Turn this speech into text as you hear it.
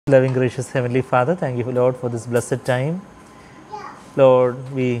Loving, gracious Heavenly Father, thank you, Lord, for this blessed time. Lord,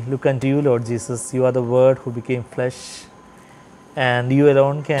 we look unto you, Lord Jesus. You are the Word who became flesh, and you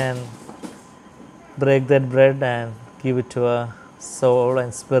alone can break that bread and give it to our soul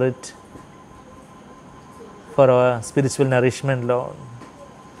and spirit for our spiritual nourishment, Lord.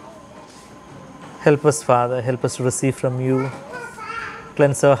 Help us, Father. Help us to receive from you.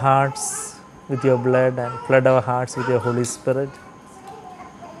 Cleanse our hearts with your blood and flood our hearts with your Holy Spirit.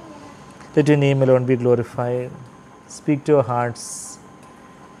 Let your name alone be glorified. Speak to our hearts.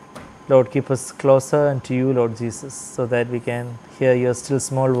 Lord, keep us closer unto you, Lord Jesus, so that we can hear your still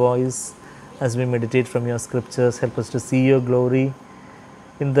small voice as we meditate from your scriptures. Help us to see your glory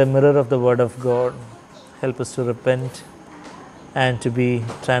in the mirror of the Word of God. Help us to repent and to be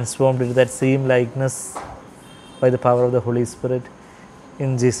transformed into that same likeness by the power of the Holy Spirit.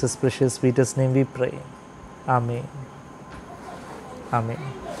 In Jesus' precious, sweetest name we pray. Amen. Amen.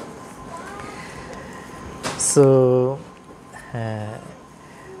 So,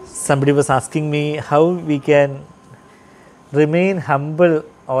 somebody was asking me how we can remain humble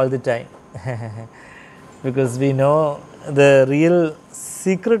all the time. Because we know the real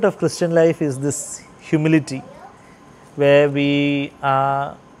secret of Christian life is this humility, where we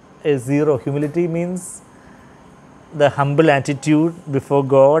are a zero. Humility means the humble attitude before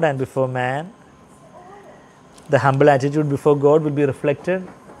God and before man. The humble attitude before God will be reflected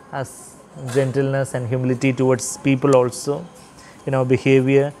as gentleness and humility towards people also in our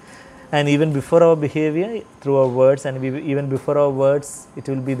behavior, and even before our behavior through our words, and even before our words it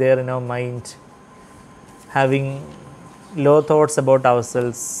will be there in our mind. Having low thoughts about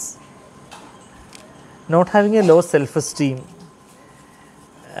ourselves, not having a low self-esteem.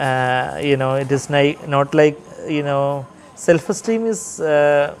 It is not like, self-esteem is,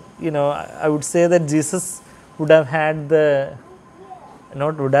 I would say that Jesus would have had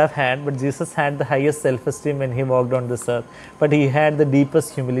but Jesus had the highest self-esteem when he walked on this earth. But he had the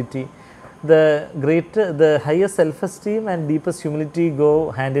deepest humility. The highest self-esteem and deepest humility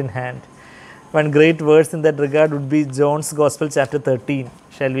go hand in hand. One great verse in that regard would be John's Gospel chapter 13.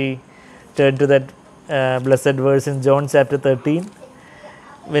 Shall we turn to that blessed verse in John chapter 13?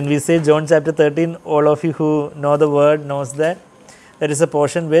 When we say John chapter 13, all of you who know the word knows that there is a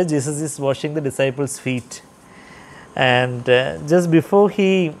portion where Jesus is washing the disciples' feet. And just before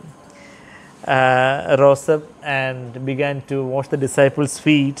he rose up and began to wash the disciples'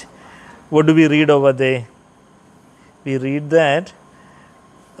 feet, what do we read over there? We read that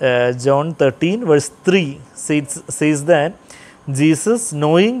John 13 verse 3 says that Jesus,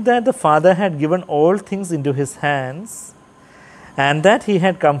 knowing that the Father had given all things into his hands, and that he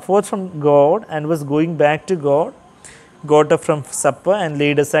had come forth from God and was going back to God, got up from supper and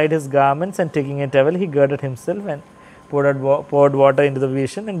laid aside his garments, and taking a towel he girded himself and poured water into the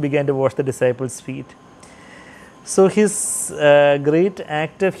basin and began to wash the disciples' feet. So his great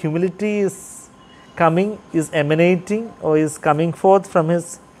act of humility is emanating or is coming forth from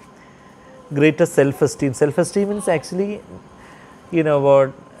his greater self-esteem. Self-esteem means actually, he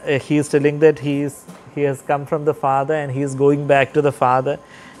is telling that he has come from the Father and he is going back to the Father,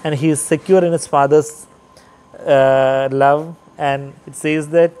 and he is secure in his Father's love. And it says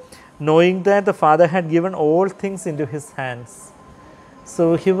that knowing that the Father had given all things into his hands.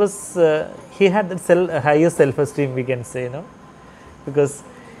 So he had the highest self-esteem, we can say, because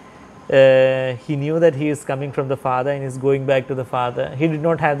he knew that he is coming from the Father and is going back to the Father. He did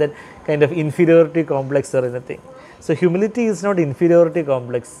not have that kind of inferiority complex or anything. So humility is not inferiority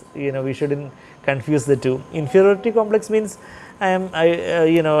complex. We shouldn't confuse the two. Inferiority complex means I am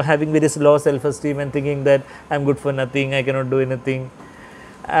having very low self-esteem and thinking that I am good for nothing, I cannot do anything.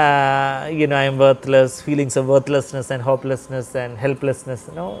 I am worthless, feelings of worthlessness and hopelessness and helplessness.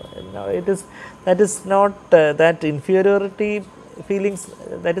 That is not that inferiority feelings,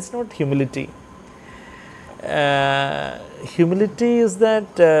 that is not humility. Humility is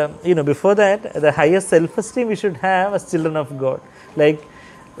that, before that, the highest self-esteem we should have as children of God.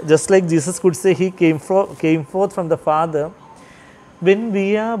 Just like Jesus could say he came forth from the Father. When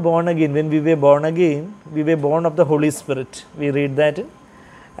we are born again, when we were born again, we were born of the Holy Spirit. We read that in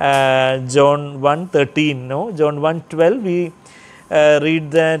John 1:13, John 1:12, we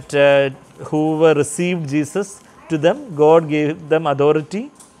read that whoever received Jesus, to them God gave them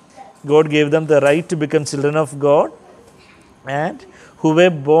authority. God gave them the right to become children of God, and who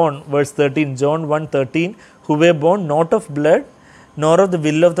were born, verse 13, John 1:13, who were born not of blood, nor of the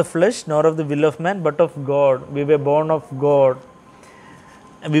will of the flesh, nor of the will of man, but of God. We were born of God.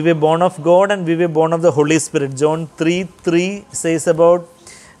 We were born of God and we were born of the Holy Spirit. John 3:3 says about,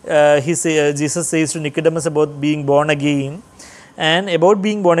 Jesus says to Nicodemus about being born again. And about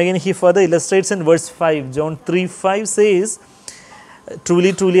being born again, he further illustrates in verse 5. John 3:5 says,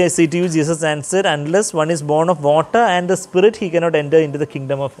 "Truly, truly, I say to you," Jesus answered, "unless one is born of water and the Spirit, he cannot enter into the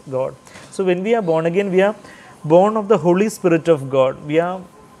kingdom of God." So when we are born again, we are born of the Holy Spirit of God.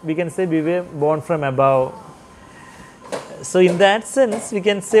 We can say we were born from above. So in that sense, we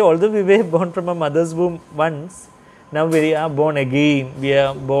can say although we were born from a mother's womb once, now we are born again. We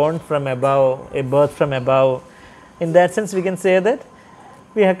are born from above, a birth from above. In that sense, we can say that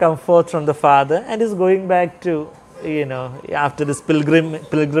we have come forth from the Father and is going back to, after this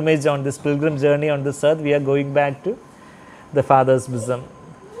pilgrimage on this pilgrim journey on this earth, we are going back to the Father's bosom.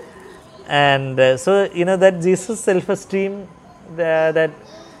 And so, that Jesus' self-esteem, that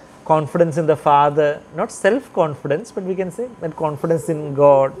confidence in the Father, not self-confidence, but we can say that confidence in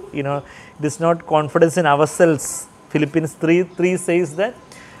God, it is not confidence in ourselves. Philippians 3:3 says that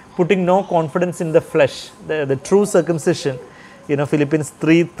putting no confidence in the flesh, the true circumcision. Philippians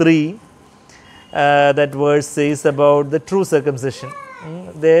 3:3, that verse says about the true circumcision.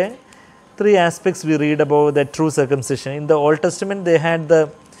 There are three aspects we read about the true circumcision. In the Old Testament, they had the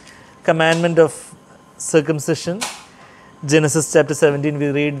commandment of circumcision. Genesis chapter 17, we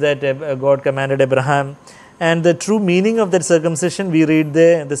read that God commanded Abraham. And the true meaning of that circumcision, we read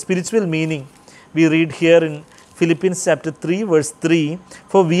there, the spiritual meaning, we read here in Philippians chapter 3, verse 3.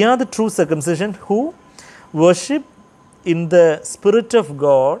 "For we are the true circumcision who worship in the Spirit of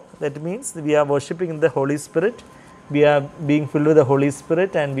God." That means we are worshipping in the Holy Spirit. We are being filled with the Holy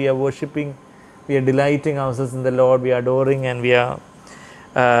Spirit and we are worshipping, we are delighting ourselves in the Lord, we are adoring and we are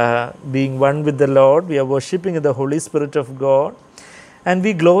being one with the Lord. We are worshipping in the Holy Spirit of God. And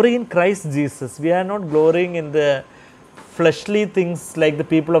we glory in Christ Jesus. We are not glorying in the fleshly things like the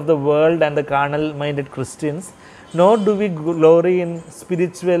people of the world and the carnal-minded Christians. Nor do we glory in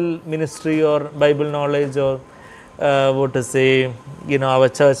spiritual ministry or Bible knowledge or our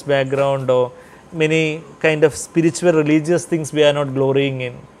church background or many kind of spiritual religious things we are not glorying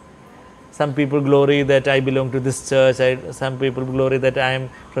in. Some people glory that I belong to this church, some people glory that I am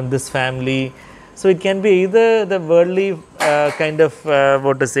from this family. So it can be either the worldly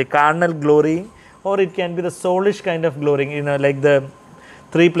carnal glory, or it can be the soulish kind of glory, like the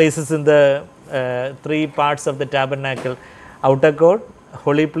three places in the three parts of the tabernacle: outer court,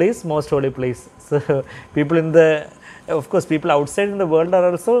 holy place, most holy place. So people people outside in the world are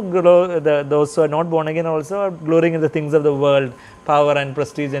also, those who are not born again also are glorying in the things of the world, power and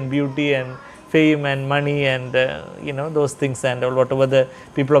prestige and beauty and fame and money and those things and whatever the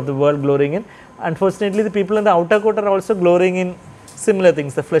people of the world glorying in. Unfortunately, the people in the outer court are also glorying in similar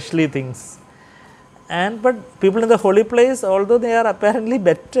things, the fleshly things. But people in the holy place, although they are apparently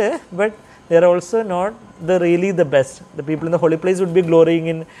better, but they are also not really the best. The people in the holy place would be glorying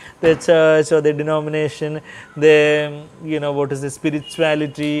in their church or their denomination, their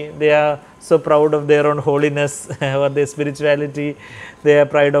spirituality. They are so proud of their own holiness or their spirituality. They are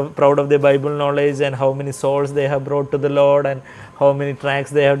proud of their Bible knowledge and how many souls they have brought to the Lord and how many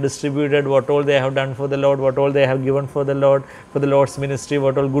tracts they have distributed, what all they have done for the Lord, what all they have given for the Lord, for the Lord's ministry,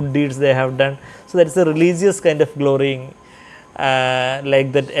 what all good deeds they have done. So that is a religious kind of glorying.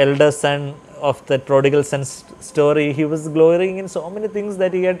 Like that elder son of the prodigal son story, he was glorying in so many things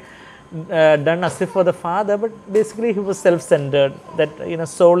that he had done as if for the Father, but basically he was self-centered, that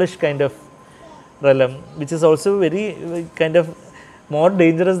soulish kind of realm, which is also very kind of more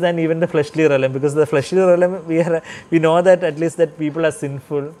dangerous than even the fleshly realm, because the fleshly realm we know that at least that people are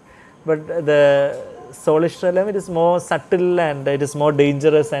sinful, but the soulish realm, it is more subtle and it is more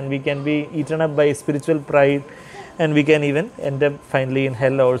dangerous, and we can be eaten up by spiritual pride, and we can even end up finally in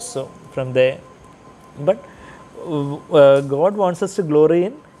hell also from there. But God wants us to glory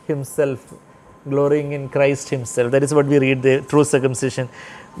in Himself, glorying in Christ Himself. That is what we read there, true circumcision.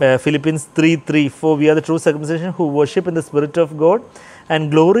 Philippians 3:3, "For we are the true circumcision who worship in the Spirit of God and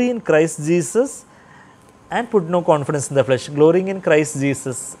glory in Christ Jesus and put no confidence in the flesh." Glorying in Christ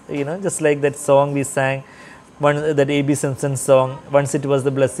Jesus, just like that song we sang, that A.B. Simpson song, "Once it was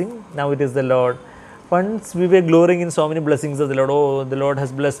the blessing, now it is the Lord." Once we were glorying in so many blessings of the Lord. Oh, the Lord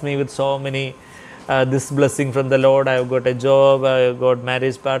has blessed me with so many, this blessing from the Lord. I have got a job, I have got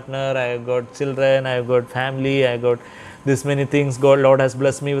marriage partner, I have got children, I have got family, I have got this many things. Lord has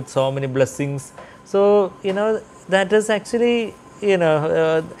blessed me with so many blessings. So, that is actually,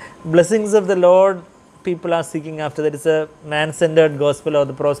 blessings of the Lord people are seeking after. That is a man-centered gospel, or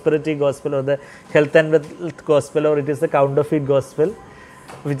the prosperity gospel, or the health and wealth gospel, or it is the counterfeit gospel,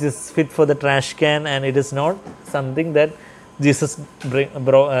 which is fit for the trash can, and it is not something that Jesus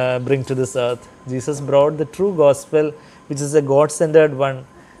bring to this earth. Jesus brought the true gospel, which is a God-centered one,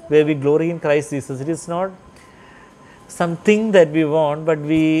 where we glory in Christ Jesus. It is not something that we want, but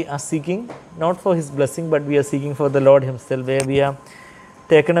we are seeking not for His blessing, but we are seeking for the Lord Himself, where we are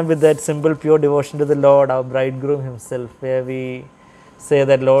taken up with that simple pure devotion to the Lord, our bridegroom Himself, where we say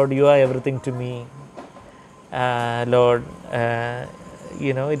that, Lord, you are everything to me. Lord,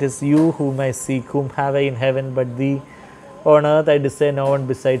 it is you whom I seek, whom have I in heaven but thee. On earth I desire no one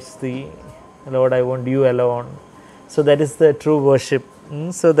besides thee. Lord, I want you alone. So that is the true worship.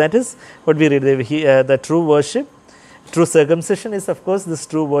 So that is what we read. The true worship, true circumcision is, of course, this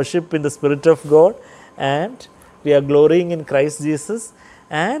true worship in the Spirit of God, and we are glorying in Christ Jesus,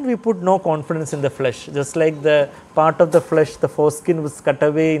 and we put no confidence in the flesh. Just like the part of the flesh, the foreskin was cut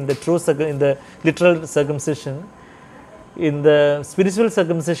away in the literal circumcision. In the spiritual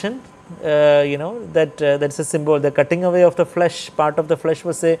circumcision, that's a symbol. The cutting away of the flesh, part of the flesh,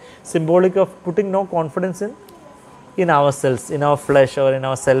 was a symbolic of putting no confidence in ourselves, in our flesh, or in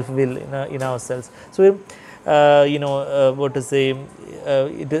our self will, in ourselves. So,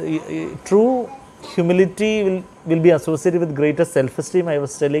 true humility will be associated with greater self-esteem. I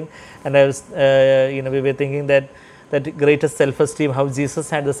was telling, and I was, we were thinking that greater self-esteem, how Jesus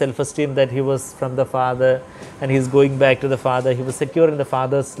had the self-esteem that He was from the Father and He is going back to the Father. He was secure in the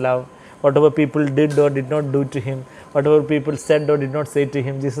Father's love. Whatever people did or did not do to Him, whatever people said or did not say to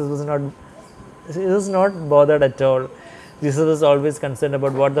Him, Jesus was not bothered at all. Jesus was always concerned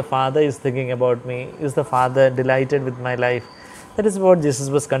about what the Father is thinking about me. Is the Father delighted with my life? That is what Jesus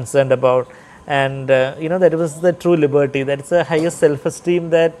was concerned about. And, that was the true liberty. That is the highest self-esteem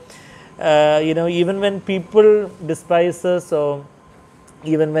that, even when people despise us, or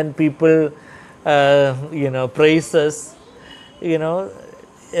even when people, praise us,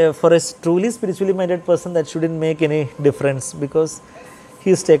 for a truly spiritually minded person, that shouldn't make any difference, because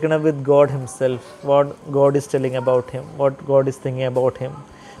he is taken up with God Himself, what God is telling about him, what God is thinking about him.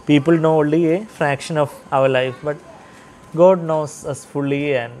 People know only a fraction of our life, but God knows us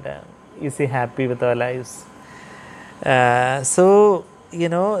fully, and is He happy with our lives. That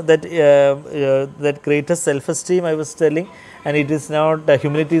greater self-esteem I was telling, and it is not,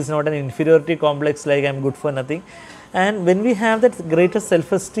 humility is not an inferiority complex like I am good for nothing. And when we have that greater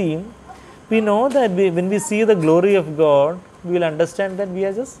self-esteem, we know that when we see the glory of God, we will understand that we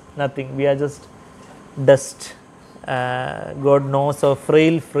are just nothing, we are just dust. God knows our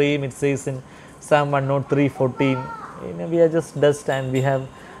frail frame, it says in Psalm 103:14. We are just dust, and we have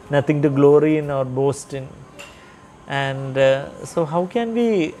nothing to glory in or boast in. And so how can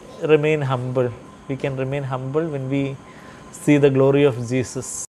we remain humble? We can remain humble when we see the glory of Jesus.